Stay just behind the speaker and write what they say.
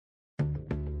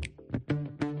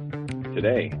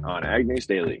today on Ag News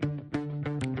Daily.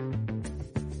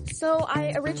 So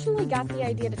I originally got the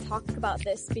idea to talk about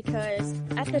this because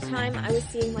at the time I was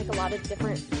seeing like a lot of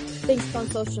different things on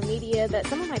social media that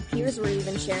some of my peers were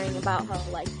even sharing about how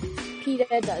like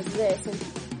PETA does this and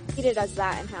PETA does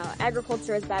that and how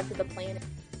agriculture is bad for the planet.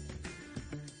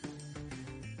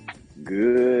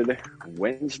 Good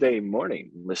Wednesday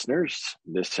morning, listeners.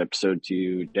 This episode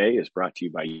today is brought to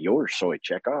you by your Soy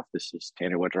Checkoff. This is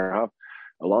Tanner Wetterhoff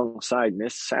alongside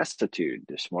Miss Sastitude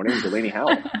this morning, Delaney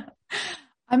Howell.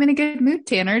 I'm in a good mood,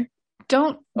 Tanner.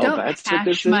 Don't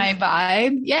hash my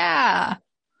vibe. Yeah.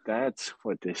 That's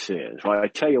what this is. Well, I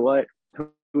tell you what,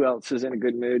 who else is in a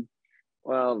good mood?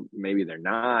 Well, maybe they're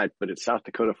not, but it's South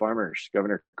Dakota farmers.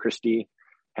 Governor Christie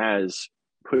has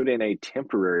put in a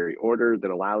temporary order that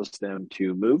allows them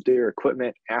to move their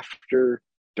equipment after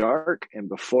dark and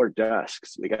before dusk.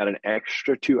 So they got an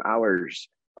extra 2 hours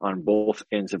on both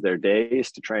ends of their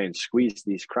days to try and squeeze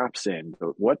these crops in.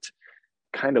 But what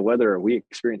kind of weather are we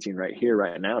experiencing right here,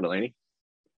 right now, Delaney?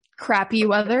 Crappy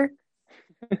weather.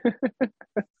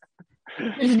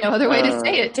 There's no other way to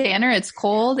say it, Tanner. It's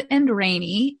cold and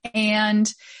rainy.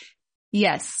 And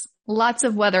yes, lots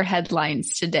of weather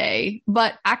headlines today.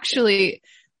 But actually,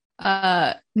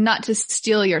 not to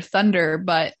steal your thunder,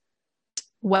 but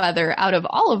weather out of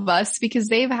all of us, because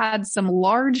they've had some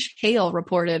large hail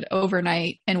reported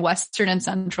overnight in western and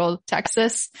central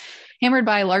Texas, hammered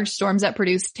by large storms that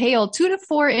produced hail 2 to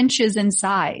 4 inches in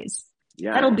size.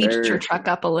 Yeah, that'll beat your truck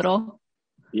up a little.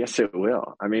 Yes, it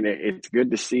will. I mean, it's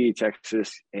good to see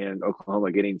Texas and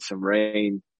Oklahoma getting some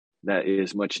rain that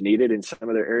is much needed in some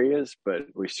of their areas, but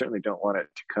we certainly don't want it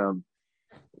to come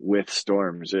with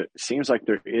storms. It seems like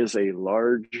there is a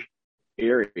large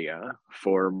area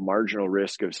for marginal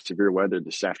risk of severe weather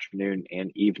this afternoon and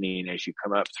evening as you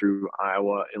come up through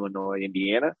Iowa, Illinois,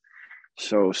 Indiana.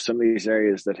 So some of these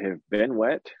areas that have been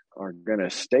wet are going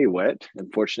to stay wet,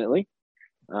 unfortunately.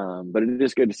 But it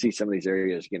is good to see some of these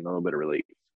areas getting a little bit of relief.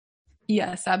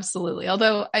 Yes, absolutely.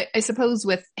 Although I suppose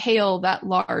with hail that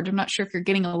large, I'm not sure if you're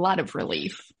getting a lot of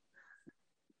relief.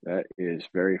 That is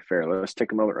very fair. Let's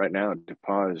take a moment right now to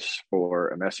pause for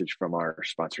a message from our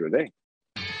sponsor today.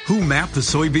 Who mapped the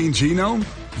soybean genome?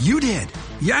 You did.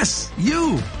 Yes,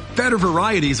 you. Better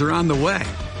varieties are on the way.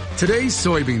 Today's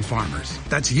soybean farmers,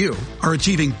 that's you, are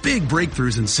achieving big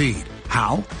breakthroughs in seed.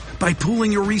 How? By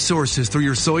pooling your resources through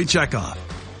your Soy Checkoff.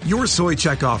 Your Soy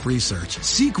Checkoff research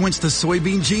sequenced the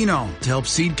soybean genome to help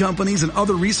seed companies and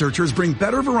other researchers bring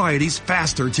better varieties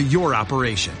faster to your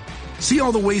operation. See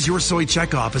all the ways your Soy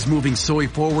Checkoff is moving soy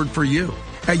forward for you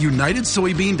at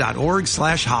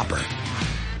unitedsoybean.org/hopper.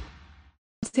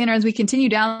 Tanner, as we continue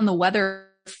down the weather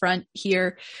front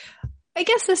here, I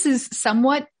guess this is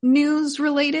somewhat news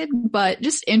related, but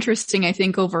just interesting, I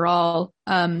think, overall.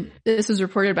 This was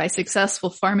reported by Successful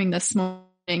Farming this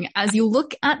morning. As you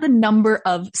look at the number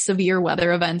of severe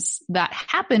weather events that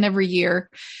happen every year,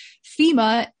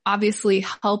 FEMA obviously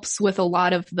helps with a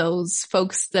lot of those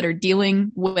folks that are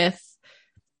dealing with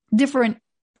different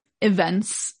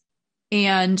events.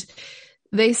 And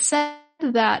they said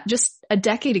that just a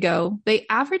decade ago, they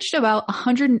averaged about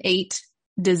 108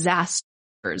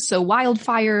 disasters. So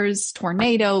wildfires,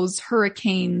 tornadoes,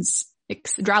 hurricanes,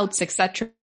 droughts, etc.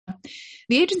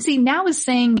 The agency now is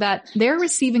saying that they're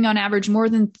receiving on average more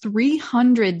than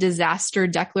 300 disaster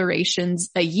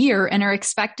declarations a year and are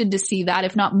expected to see that,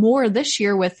 if not more, this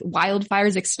year, with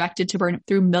wildfires expected to burn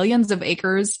through millions of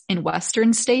acres in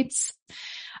western states.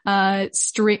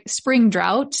 Spring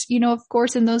drought, of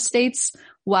course, in those states,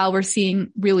 while we're seeing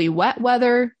really wet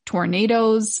weather,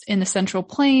 tornadoes in the Central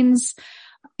Plains,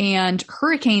 and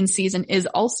hurricane season is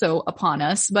also upon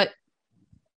us. But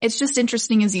it's just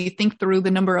interesting as you think through the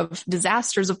number of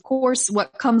disasters. Of course,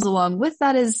 what comes along with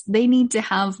that is they need to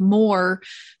have more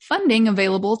funding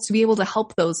available to be able to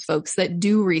help those folks that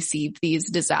do receive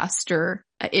these disaster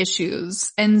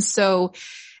issues. And so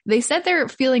they said they're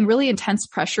feeling really intense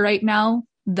pressure right now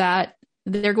that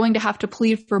they're going to have to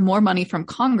plead for more money from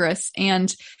Congress.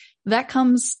 And that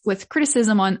comes with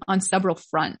criticism on several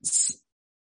fronts.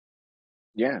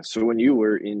 Yeah. So when you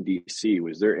were in DC,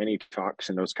 was there any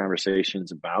talks in those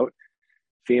conversations about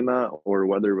FEMA or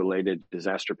weather-related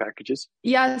disaster packages?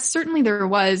 Yeah, certainly there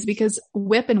was, because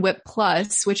WIP and WIP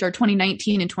Plus, which are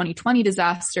 2019 and 2020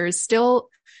 disasters, still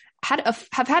have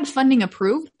had funding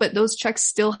approved, but those checks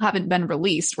still haven't been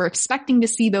released. We're expecting to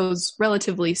see those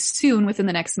relatively soon, within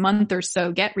the next month or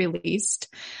so, get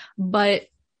released, but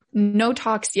no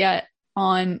talks yet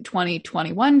on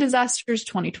 2021 disasters,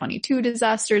 2022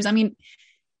 disasters. I mean,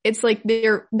 it's like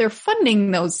they're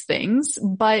funding those things,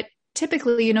 but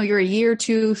typically, you're a year,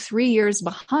 2, 3 years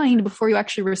behind before you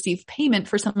actually receive payment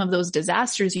for some of those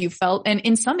disasters you felt. And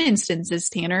in some instances,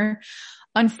 Tanner,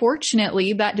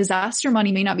 unfortunately, that disaster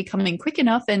money may not be coming quick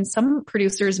enough, and some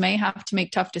producers may have to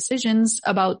make tough decisions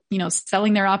about,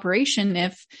 selling their operation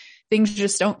if things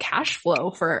just don't cash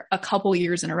flow for a couple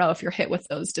years in a row if you're hit with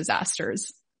those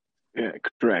disasters. Yeah,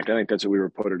 correct. I think that's what we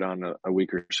reported on a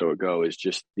week or so ago, is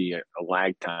just the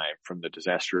lag time from the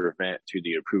disaster event to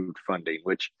the approved funding,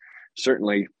 which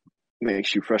certainly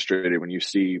makes you frustrated when you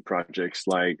see projects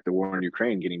like the war in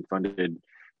Ukraine getting funded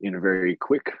in a very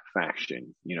quick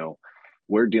fashion.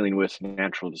 We're dealing with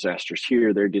natural disasters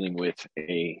here. They're dealing with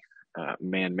a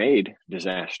man-made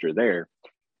disaster there.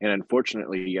 And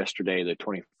unfortunately, yesterday, the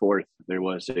 24th, there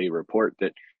was a report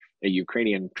that a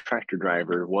Ukrainian tractor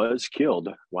driver was killed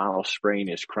while spraying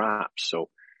his crops. So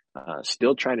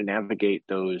still trying to navigate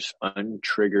those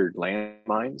untriggered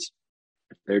landmines.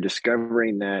 They're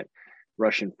discovering that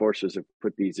Russian forces have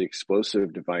put these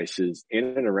explosive devices in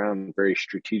and around very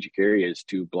strategic areas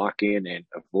to block in and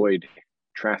avoid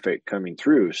traffic coming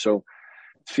through. So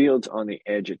fields on the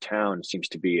edge of town seems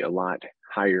to be a lot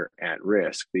higher at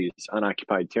risk. These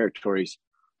unoccupied territories,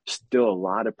 still a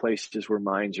lot of places where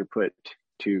mines are put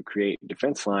to create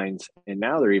defense lines. And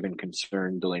now they're even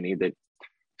concerned, Delaney, that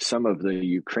some of the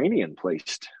Ukrainian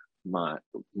placed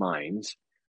mines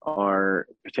are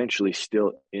potentially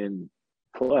still in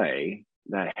play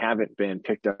that haven't been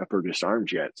picked up or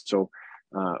disarmed yet. So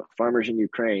farmers in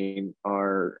Ukraine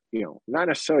are, not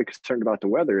necessarily concerned about the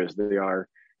weather as they are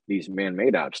these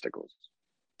man-made obstacles.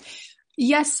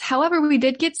 Yes. However, we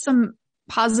did get some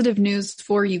positive news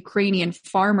for Ukrainian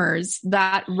farmers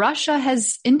that Russia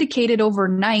has indicated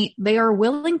overnight they are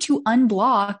willing to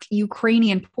unblock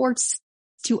Ukrainian ports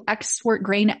to export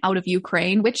grain out of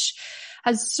Ukraine, which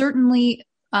has certainly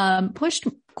pushed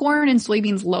corn and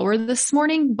soybeans lower this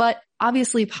morning, but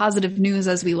obviously positive news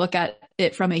as we look at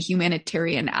it from a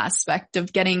humanitarian aspect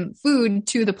of getting food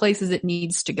to the places it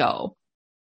needs to go.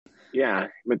 Yeah,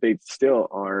 but they still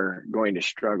are going to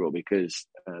struggle because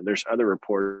there's other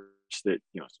reports that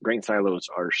grain silos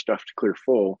are stuffed clear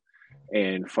full,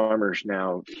 and farmers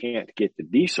now can't get the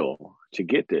diesel to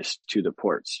get this to the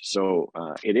ports. So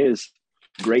it is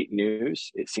great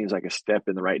news. It seems like a step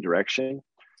in the right direction.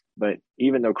 But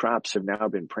even though crops have now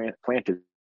been planted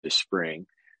this spring,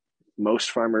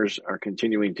 most farmers are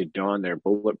continuing to don their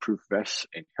bulletproof vests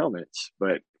and helmets.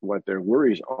 But what their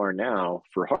worries are now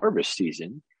for harvest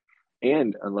season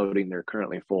and unloading their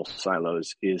currently full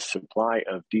silos is supply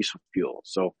of diesel fuel.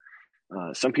 So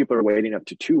some people are waiting up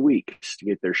to 2 weeks to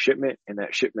get their shipment, and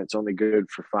that shipment's only good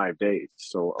for 5 days.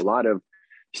 So a lot of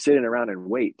sitting around and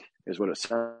wait is what it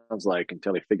sounds like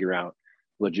until they figure out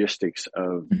logistics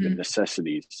of the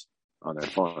necessities on their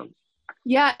farm.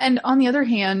 Yeah. And on the other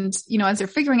hand, as they're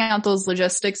figuring out those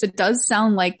logistics, it does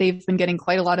sound like they've been getting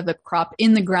quite a lot of the crop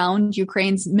in the ground.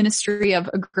 Ukraine's Ministry of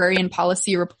Agrarian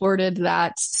Policy reported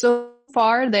that so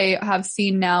far they have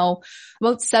seen now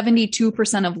about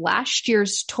 72% of last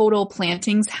year's total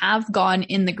plantings have gone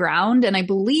in the ground. And I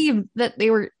believe that they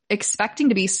were expecting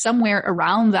to be somewhere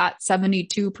around that 72%,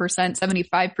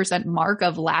 75% mark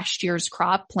of last year's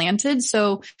crop planted.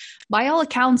 So by all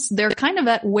accounts, they're kind of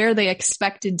at where they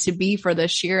expected to be for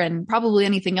this year. And probably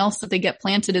anything else that they get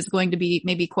planted is going to be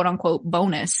maybe quote unquote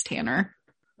bonus, Tanner.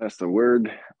 That's the word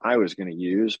I was going to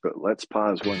use, but let's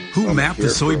pause one. Who mapped the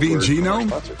soybean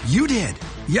genome? You did.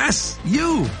 Yes,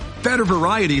 you. Better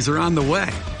varieties are on the way.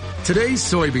 Today's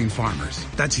soybean farmers,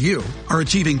 that's you, are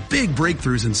achieving big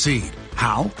breakthroughs in seed.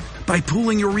 How? By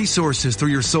pooling your resources through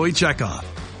your Soy Checkoff.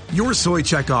 Your Soy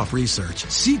Checkoff research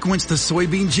sequenced the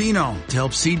soybean genome to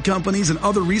help seed companies and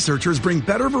other researchers bring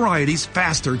better varieties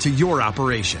faster to your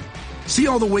operation. See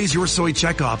all the ways your Soy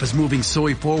Checkoff is moving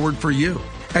soy forward for you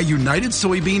at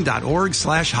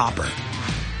unitedsoybean.org/hopper.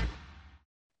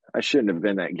 I shouldn't have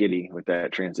been that giddy with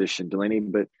that transition, Delaney,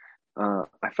 but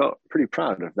I felt pretty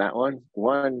proud of that one.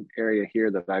 One area here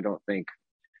that I don't think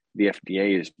the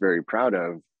FDA is very proud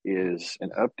of is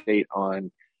an update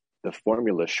on the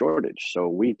formula shortage. So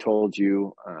we told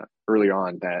you early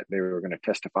on that they were going to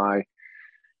testify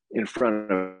in front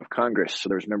of Congress. So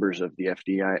there's members of the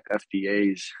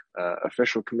FDA's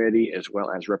official committee, as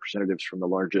well as representatives from the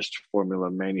largest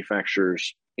formula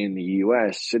manufacturers in the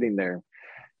U.S. sitting there.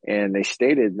 And they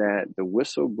stated that the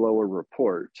whistleblower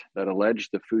report that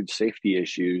alleged the food safety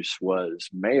issues was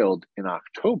mailed in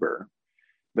October,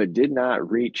 but did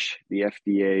not reach the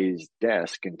FDA's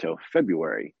desk until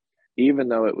February, even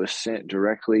though it was sent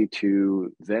directly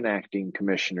to then acting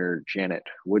Commissioner Janet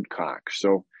Woodcock.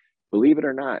 So believe it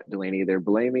or not, Delaney, they're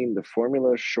blaming the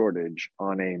formula shortage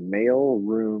on a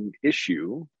mailroom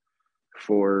issue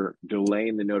for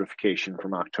delaying the notification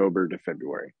from October to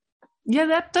February. Yeah,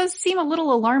 that does seem a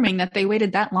little alarming that they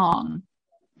waited that long.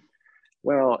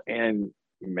 Well, and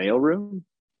mailroom?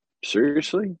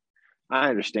 Seriously? I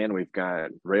understand we've got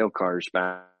rail cars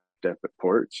backed up at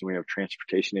ports and we have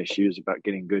transportation issues about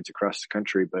getting goods across the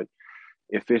country, but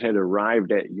if it had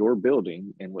arrived at your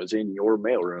building and was in your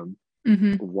mailroom,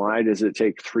 why does it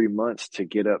take 3 months to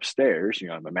get upstairs?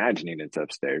 I'm imagining it's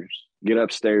upstairs. Get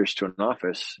upstairs to an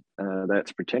office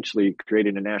that's potentially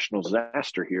creating a national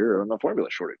disaster here on the formula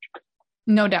shortage.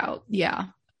 No doubt. Yeah.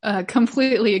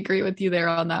 Completely agree with you there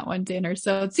on that one, Tanner.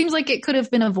 So it seems like it could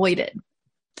have been avoided,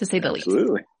 to say the least.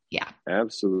 Absolutely. Yeah.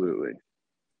 Absolutely.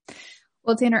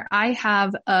 Well, Tanner, I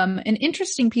have an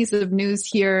interesting piece of news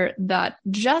here that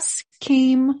just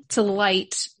came to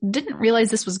light. Didn't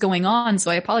realize this was going on, so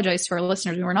I apologize to our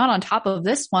listeners. We were not on top of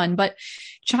this one, but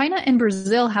China and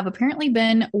Brazil have apparently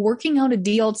been working out a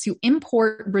deal to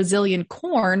import Brazilian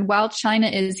corn while China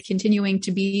is continuing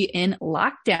to be in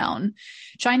lockdown.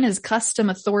 China's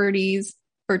customs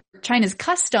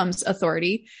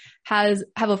authority have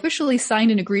officially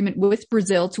signed an agreement with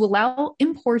Brazil to allow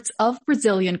imports of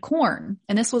Brazilian corn.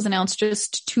 And this was announced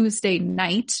just Tuesday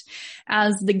night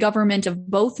as the government of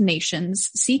both nations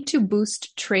seek to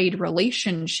boost trade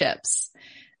relationships.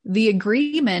 The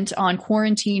agreement on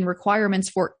quarantine requirements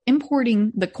for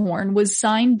importing the corn was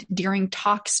signed during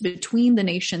talks between the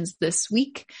nations this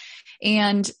week.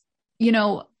 And,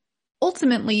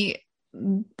 ultimately,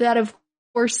 that of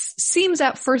course seems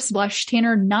at first blush,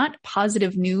 Tanner, not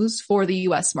positive news for the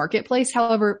U.S. marketplace.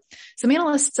 However, some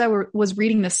analysts I was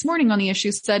reading this morning on the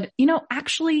issue said,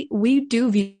 actually, we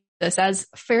do view this as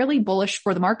fairly bullish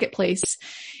for the marketplace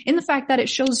in the fact that it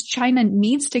shows China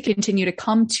needs to continue to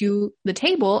come to the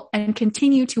table and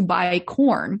continue to buy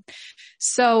corn.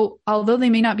 So although they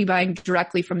may not be buying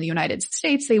directly from the United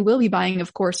States, they will be buying,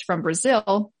 of course, from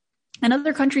Brazil. And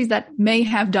other countries that may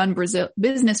have done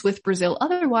business with Brazil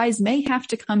otherwise may have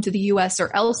to come to the U.S. or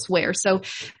elsewhere. So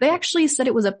they actually said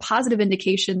it was a positive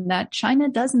indication that China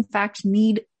does in fact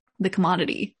need the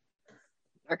commodity.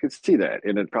 I could see that.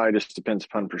 And it probably just depends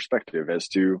upon perspective as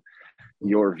to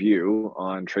your view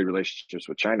on trade relationships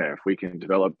with China. If we can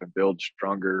develop and build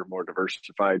stronger, more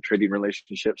diversified trading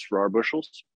relationships for our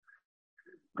bushels,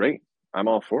 great. I'm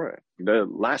all for it. The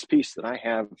last piece that I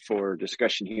have for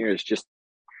discussion here is just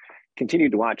continue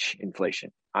to watch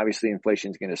inflation. Obviously,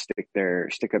 inflation is going to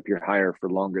stick up here higher for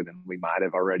longer than we might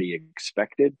have already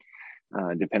expected,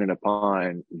 depending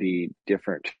upon the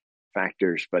different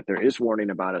factors. But there is warning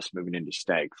about us moving into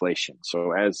stagflation.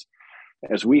 So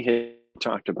as we had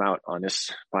talked about on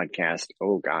this podcast,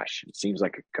 it seems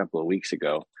like a couple of weeks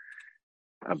ago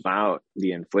about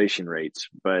the inflation rates,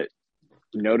 but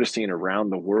noticing around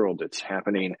the world it's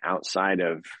happening outside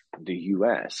of the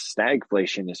U.S.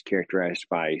 Stagflation is characterized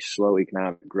by slow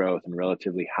economic growth and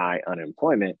relatively high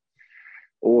unemployment,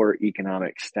 or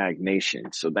economic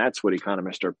stagnation. So that's what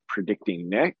economists are predicting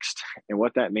next. And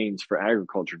what that means for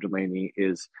agriculture, Delaney,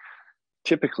 is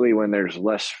typically when there's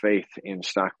less faith in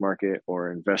stock market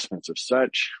or investments of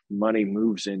such, money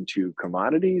moves into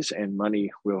commodities and money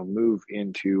will move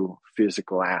into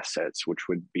physical assets, which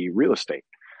would be real estate.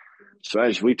 So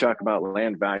as we talk about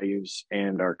land values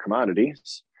and our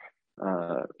commodities,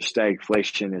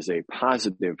 stagflation is a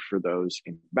positive for those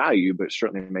in value, but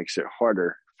certainly makes it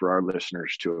harder for our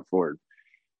listeners to afford.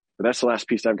 But that's the last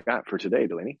piece I've got for today,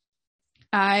 Delaney.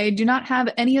 I do not have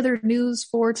any other news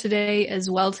for today as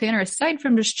well, Tanner, aside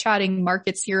from just chatting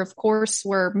markets here. Of course,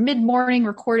 we're mid-morning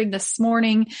recording this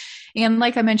morning. And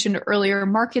like I mentioned earlier,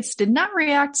 markets did not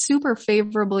react super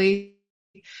favorably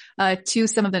to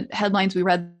some of the headlines we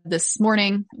read this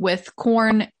morning, with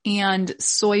corn and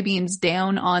soybeans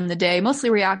down on the day, mostly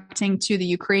reacting to the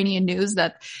Ukrainian news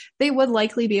that they would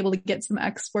likely be able to get some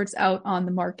exports out on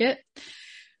the market.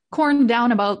 Corn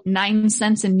down about 9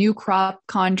 cents in new crop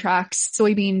contracts.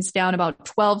 Soybeans down about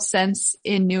 12 cents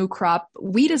in new crop.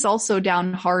 Wheat is also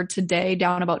down hard today,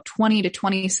 down about 20 to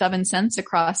 27 cents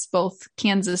across both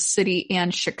Kansas City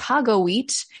and Chicago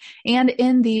wheat. And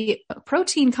in the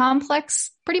protein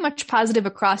complex, pretty much positive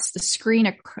across the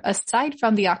screen, aside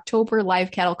from the October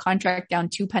live cattle contract down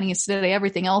 2 pennies today.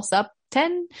 Everything else up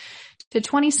 10 to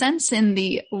 20 cents in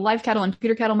the live cattle and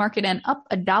feeder cattle market, and up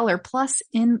 $1 plus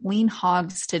in lean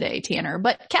hogs today, Tanner.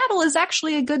 But cattle is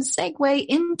actually a good segue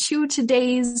into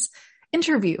today's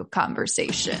interview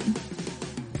conversation.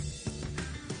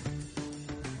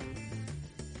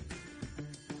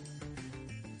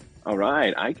 All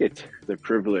right. I get the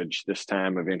privilege this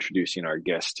time of introducing our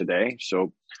guest today.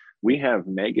 So we have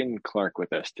Megan Clark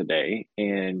with us today,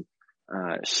 and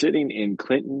sitting in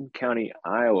Clinton County,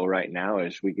 Iowa right now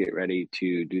as we get ready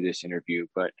to do this interview,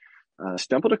 but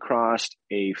stumbled across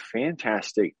a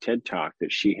fantastic TED Talk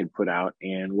that she had put out,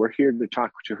 and we're here to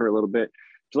talk to her a little bit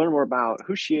to learn more about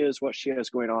who she is, what she has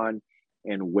going on,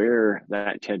 and where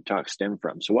that TED Talk stemmed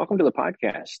from. So welcome to the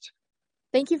podcast.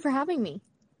 Thank you for having me.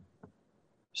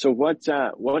 So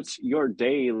what's your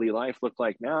daily life look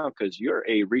like now? Because you're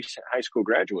a recent high school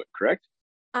graduate, correct?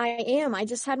 I am. I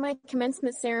just had my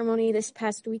commencement ceremony this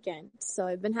past weekend, so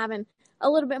I've been having a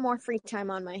little bit more free time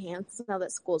on my hands now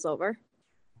that school's over.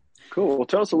 Cool. Well,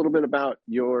 tell us a little bit about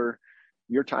your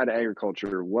tie to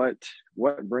agriculture. What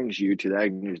brings you to the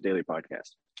Ag News Daily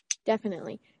podcast?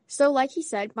 Definitely. So like he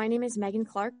said, my name is Megan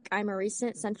Clark. I'm a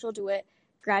recent Central DeWitt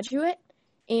graduate,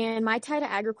 and my tie to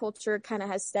agriculture kind of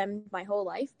has stemmed my whole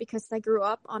life because I grew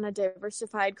up on a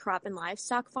diversified crop and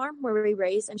livestock farm where we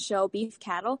raise and show beef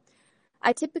cattle.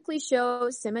 I typically show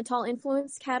Simmental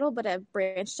influenced cattle, but I've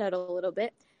branched out a little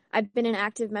bit. I've been an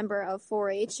active member of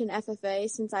 4-H and FFA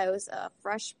since I was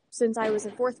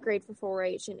in 4th grade for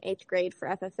 4-H and 8th grade for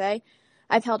FFA.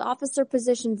 I've held officer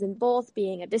positions in both,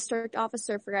 being a district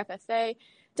officer for FFA,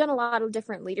 done a lot of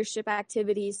different leadership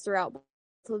activities throughout both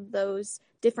of those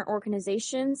different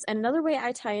organizations. And another way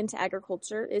I tie into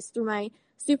agriculture is through my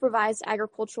supervised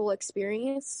agricultural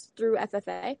experience through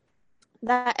FFA.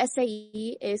 That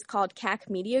SAE is called CAC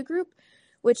Media Group,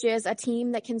 which is a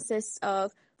team that consists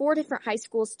of 4 different high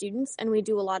school students, and we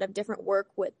do a lot of different work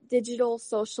with digital,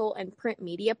 social, and print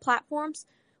media platforms.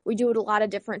 We do a lot of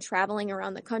different traveling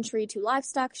around the country to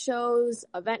livestock shows,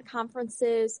 event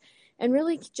conferences, and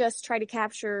really just try to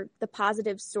capture the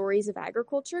positive stories of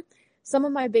agriculture. Some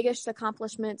of my biggest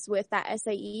accomplishments with that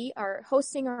SAE are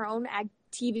hosting our own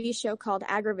TV show called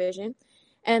AgriVision.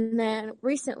 And then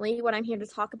recently, what I'm here to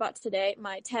talk about today,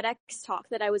 my TEDx talk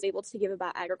that I was able to give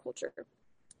about agriculture.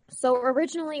 So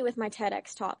originally with my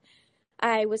TEDx talk,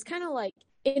 I was kind of like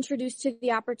introduced to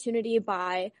the opportunity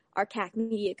by our CAC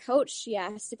media coach. She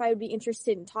asked if I would be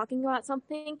interested in talking about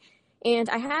something. And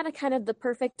I had a kind of the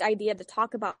perfect idea to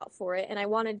talk about for it. And I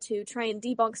wanted to try and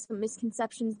debunk some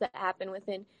misconceptions that happen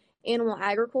within animal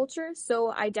agriculture. So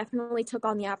I definitely took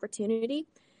on the opportunity.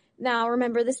 Now,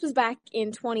 remember, this was back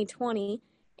in 2020.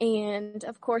 And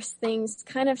of course, things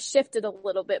kind of shifted a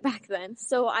little bit back then.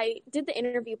 So I did the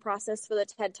interview process for the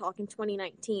TED Talk in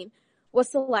 2019, was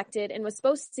selected, and was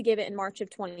supposed to give it in March of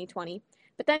 2020.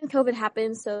 But then COVID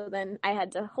happened, so then I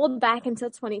had to hold back until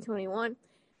 2021.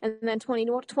 And then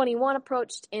 2021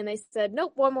 approached, and they said,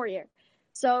 nope, 1 more year.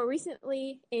 So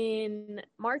recently, in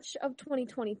March of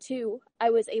 2022,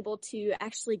 I was able to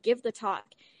actually give the talk.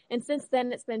 And since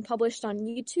then, it's been published on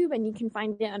YouTube, and you can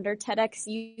find it under TEDx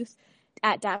Youth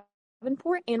at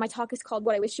Davenport, and my talk is called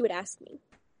What I Wish You Would Ask Me.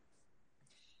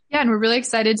 Yeah, and we're really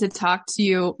excited to talk to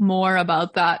you more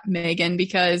about that, Megan,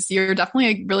 because you're definitely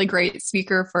a really great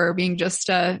speaker for being just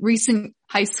a recent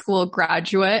high school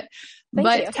graduate.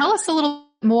 Thank you. Tell us a little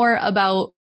more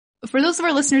about, for those of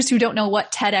our listeners who don't know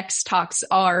what TEDx Talks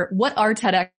are, what are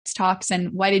TEDx Talks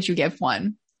and why did you give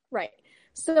one? Right.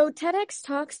 So TEDx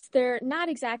Talks, they're not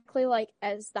exactly like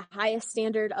as the highest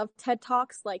standard of TED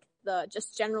Talks, like the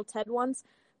just general TED ones,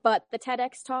 but the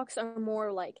TEDx Talks are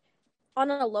more like on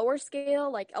a lower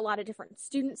scale, like a lot of different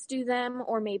students do them,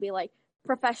 or maybe like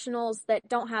professionals that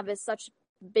don't have as such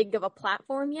big of a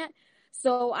platform yet.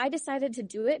 So I decided to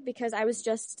do it because I was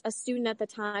just a student at the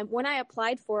time. When I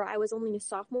applied for it, I was only a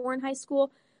sophomore in high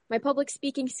school. My public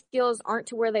speaking skills aren't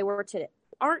to where they are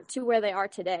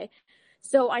today.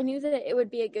 So I knew that it would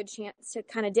be a good chance to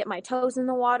kind of dip my toes in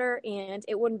the water, and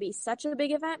it wouldn't be such a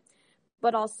big event,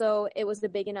 but also it was a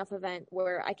big enough event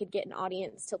where I could get an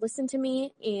audience to listen to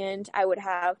me, and I would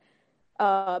have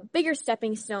a bigger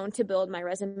stepping stone to build my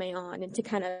resume on and to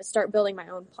kind of start building my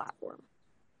own platform.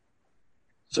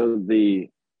 So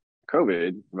the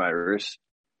COVID virus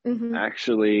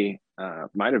actually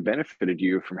might have benefited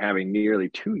you from having nearly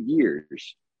 2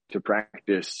 years to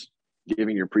practice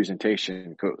giving your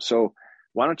presentation. So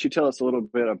why don't you tell us a little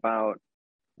bit about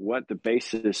what the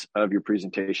basis of your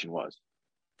presentation was?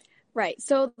 Right.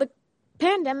 So the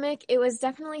pandemic, it was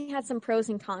definitely had some pros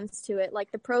and cons to it.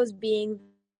 Like the pros being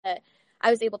that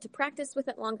I was able to practice with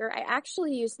it longer. I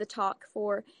actually used the talk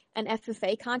for an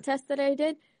FFA contest that I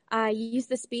did. I used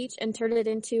the speech and turned it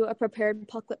into a prepared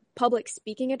public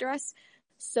speaking address.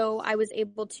 So I was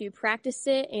able to practice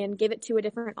it and give it to a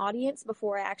different audience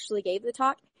before I actually gave the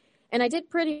talk. And I did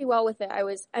pretty well with it. I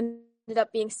ended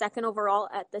up being second overall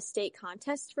at the state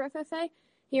contest for FFA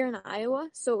here in Iowa.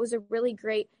 So it was a really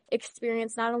great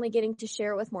experience, not only getting to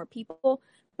share with more people,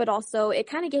 but also it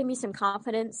kind of gave me some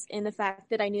confidence in the fact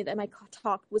that I knew that my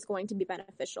talk was going to be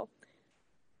beneficial.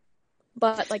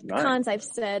 But like the Right. cons, I've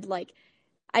said, like,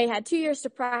 I had 2 years to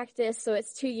practice, so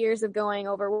it's 2 years of going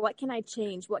over what can I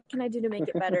change? What can I do to make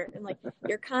it better? And like,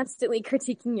 you're constantly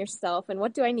critiquing yourself and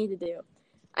what do I need to do?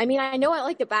 I mean, I know it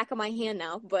like the back of my hand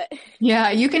now, but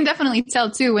Yeah, you can definitely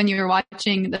tell too when you're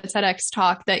watching the TEDx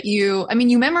talk that you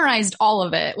memorized all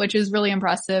of it, which is really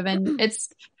impressive. And it's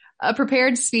a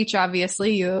prepared speech,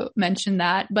 obviously, you mentioned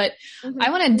that, but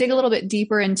I want to dig a little bit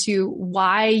deeper into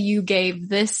why you gave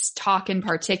this talk in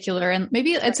particular. And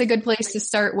maybe it's a good place to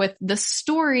start with the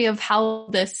story of how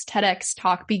this TEDx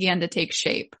talk began to take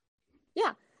shape.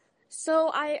 Yeah.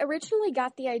 So I originally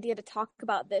got the idea to talk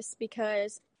about this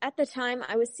because at the time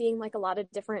I was seeing like a lot of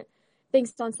different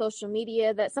things on social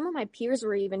media that some of my peers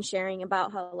were even sharing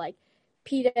about how like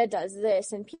PETA does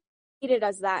this and PETA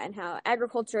does that and how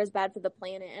agriculture is bad for the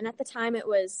planet. And at the time it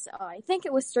was, I think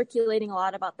it was circulating a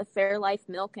lot about the Fairlife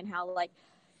milk and how like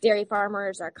dairy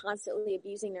farmers are constantly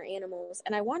abusing their animals.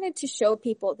 And I wanted to show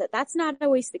people that that's not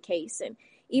always the case. And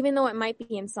even though it might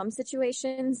be in some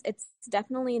situations, it's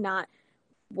definitely not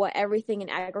what everything in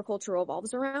agriculture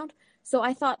revolves around. So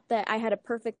I thought that I had a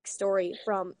perfect story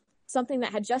from something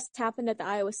that had just happened at the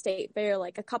Iowa State Fair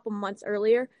like a couple months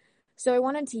earlier. So I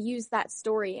wanted to use that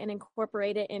story and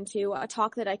incorporate it into a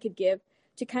talk that I could give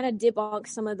to kind of debunk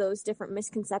some of those different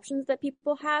misconceptions that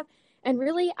people have. And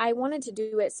really, I wanted to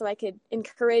do it so I could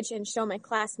encourage and show my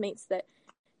classmates that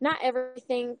not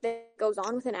everything that goes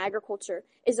on within agriculture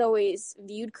is always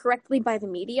viewed correctly by the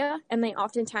media, and they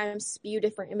oftentimes spew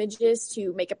different images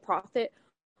to make a profit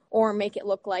or make it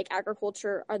look like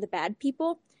agriculture are the bad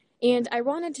people. And I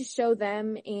wanted to show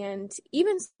them, and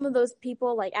even some of those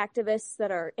people like activists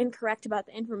that are incorrect about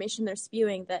the information they're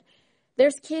spewing, that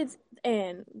there's kids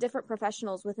and different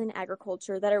professionals within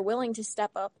agriculture that are willing to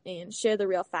step up and share the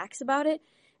real facts about it.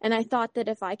 And I thought that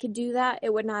if I could do that,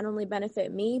 it would not only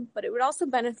benefit me, but it would also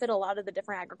benefit a lot of the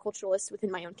different agriculturalists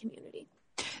within my own community.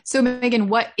 So Megan,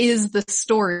 what is the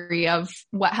story of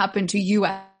what happened to you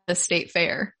at the state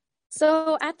fair?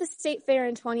 So at the state fair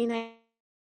in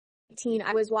 2019,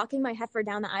 I was walking my heifer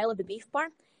down the aisle of the beef barn,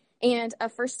 and a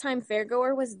first-time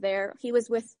fairgoer was there. He was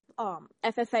with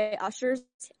FFA ushers.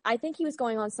 I think he was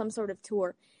going on some sort of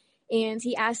tour, and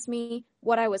he asked me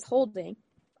what I was holding.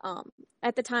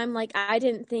 At the time, like, I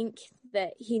didn't think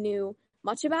that he knew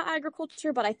much about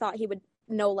agriculture, but I thought he would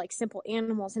know like simple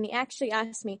animals. And he actually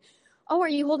asked me, "Oh, are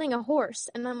you holding a horse?"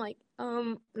 And I'm like,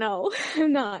 no,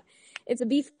 I'm not. It's a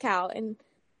beef cow. And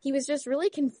he was just really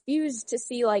confused to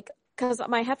see, like, because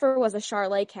my heifer was a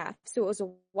Charolais calf, so it was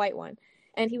a white one.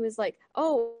 And he was like,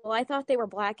 "Oh, well, I thought they were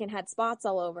black and had spots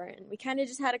all over." And we kind of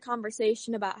just had a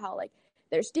conversation about how, like,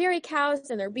 there's dairy cows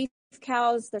and there are beef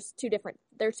cows. There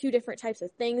are two different types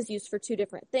of things used for two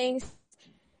different things.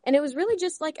 And it was really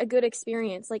just like a good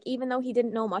experience. Like, even though he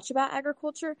didn't know much about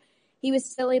agriculture, he was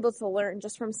still able to learn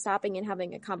just from stopping and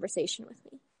having a conversation with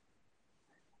me.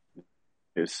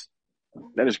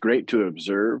 That is great to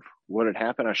observe what had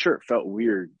happened. I'm sure it felt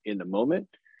weird in the moment.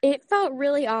 It felt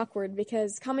really awkward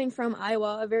because coming from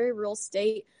Iowa, a very rural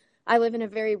state, I live in a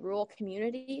very rural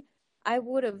community. I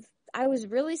was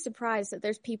really surprised that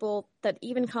there's people that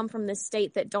even come from this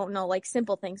state that don't know like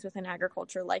simple things within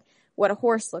agriculture, like what a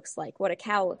horse looks like, what a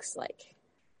cow looks like.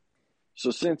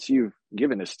 So since you've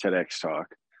given this TEDx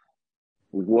talk,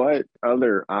 what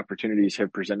other opportunities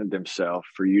have presented themselves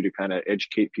for you to kind of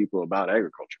educate people about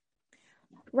agriculture?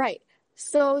 Right.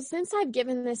 So since I've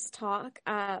given this talk,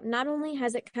 not only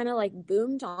has it kind of like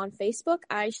boomed on Facebook,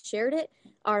 I shared it,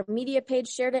 our media page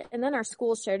shared it, and then our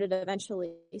school shared it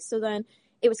eventually. So then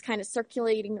it was kind of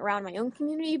circulating around my own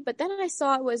community, but then I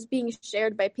saw it was being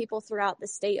shared by people throughout the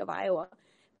state of Iowa,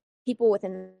 people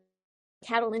within the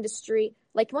cattle industry.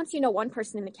 Like, once you know one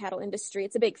person in the cattle industry,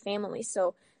 it's a big family,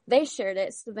 so they shared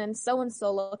it. So then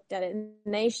so-and-so looked at it and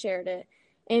they shared it.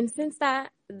 And since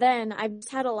then I've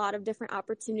just had a lot of different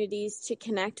opportunities to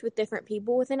connect with different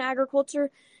people within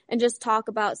agriculture and just talk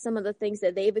about some of the things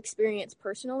that they've experienced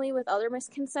personally with other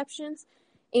misconceptions.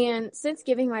 And since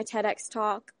giving my TEDx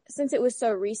talk, since it was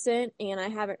so recent and I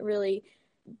haven't really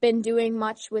been doing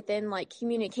much within like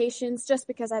communications, just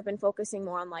because I've been focusing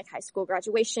more on like high school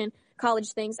graduation,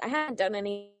 college things, I haven't done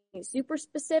anything super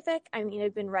specific. I mean,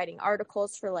 I've been writing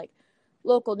articles for like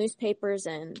local newspapers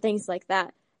and things like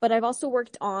that. But I've also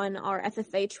worked on our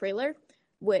FFA trailer,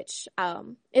 which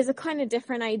is a kind of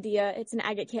different idea. It's an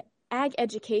ag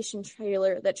education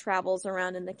trailer that travels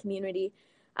around in the community.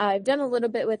 I've done a little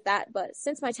bit with that, but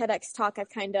since my TEDx talk, I've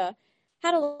kind of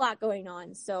had a lot going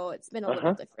on, so it's been a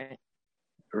little different.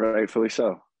 Rightfully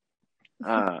so.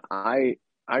 I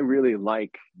really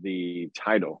like the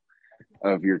title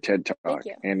of your TED Talk, Thank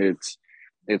you. and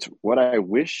it's what I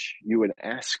wish you would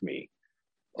ask me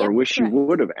or wish correct. you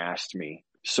would have asked me.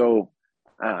 So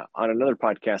on another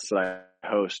podcast that I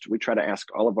host, we try to ask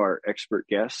all of our expert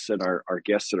guests and our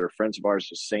guests that are friends of ours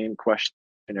the same question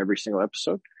in every single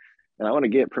episode. And I want to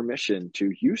get permission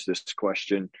to use this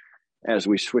question as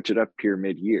we switch it up here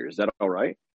mid-year. Is that all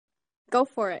right? Go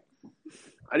for it.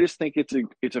 I just think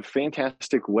it's a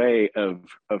fantastic way of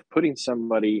putting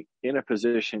somebody in a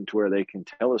position to where they can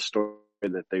tell a story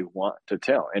that they want to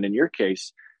tell. And in your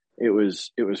case, it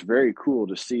was very cool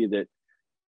to see that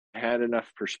I had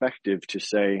enough perspective to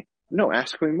say, no,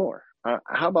 ask me more.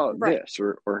 How about this?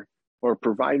 Or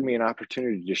provide me an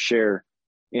opportunity to share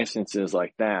instances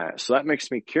like that. So that makes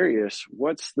me curious.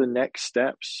 What's the next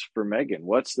steps for Megan?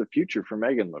 What's the future for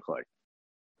Megan look like?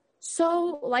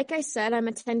 So, like I said, I'm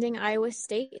attending Iowa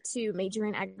State to major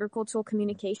in agricultural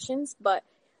communications, but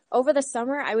over the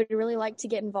summer, I would really like to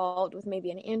get involved with maybe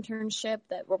an internship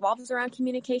that revolves around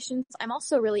communications. I'm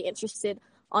also really interested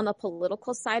on the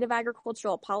political side of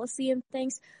agricultural policy and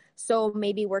things, so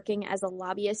maybe working as a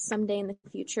lobbyist someday in the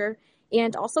future.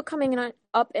 And also coming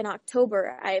up in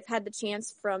October, I've had the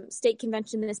chance from state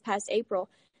convention this past April.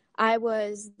 I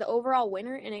was the overall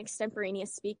winner in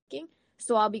extemporaneous speaking.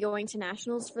 So I'll be going to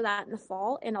nationals for that in the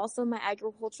fall, and also my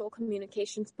agricultural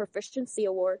communications proficiency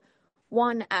award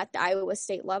won at the Iowa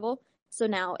State level. So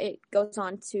now it goes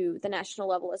on to the national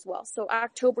level as well. So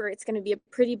October, it's going to be a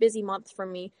pretty busy month for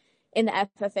me in the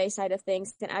FFA side of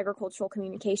things in agricultural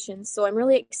communications. So I'm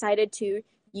really excited to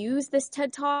use this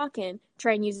TED Talk and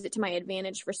try and use it to my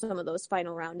advantage for some of those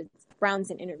final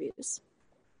rounds and interviews.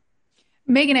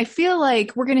 Megan, I feel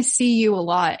like we're going to see you a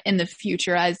lot in the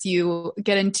future as you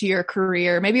get into your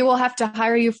career. Maybe we'll have to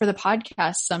hire you for the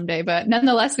podcast someday, but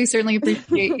nonetheless, we certainly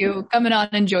appreciate you coming on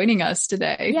and joining us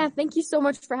today. Yeah, thank you so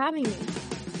much for having me.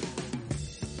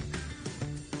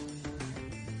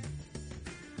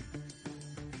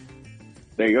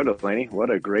 There you go, Delaney. What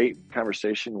a great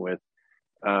conversation with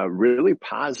really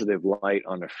positive light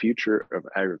on the future of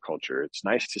agriculture. It's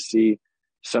nice to see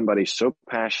somebody so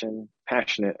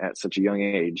passionate at such a young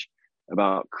age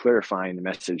about clarifying the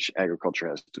message agriculture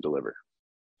has to deliver.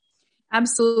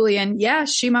 Absolutely. And yeah,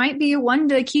 she might be one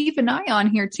to keep an eye on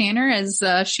here, Tanner, as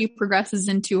she progresses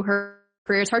into her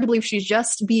career. It's hard to believe she's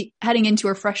just heading into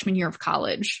her freshman year of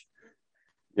college.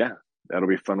 Yeah, that'll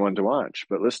be a fun one to watch.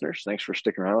 But listeners, thanks for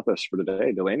sticking around with us for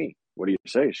today. Delaney, what do you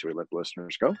say? Should we let the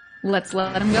listeners go? Let's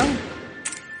let them go.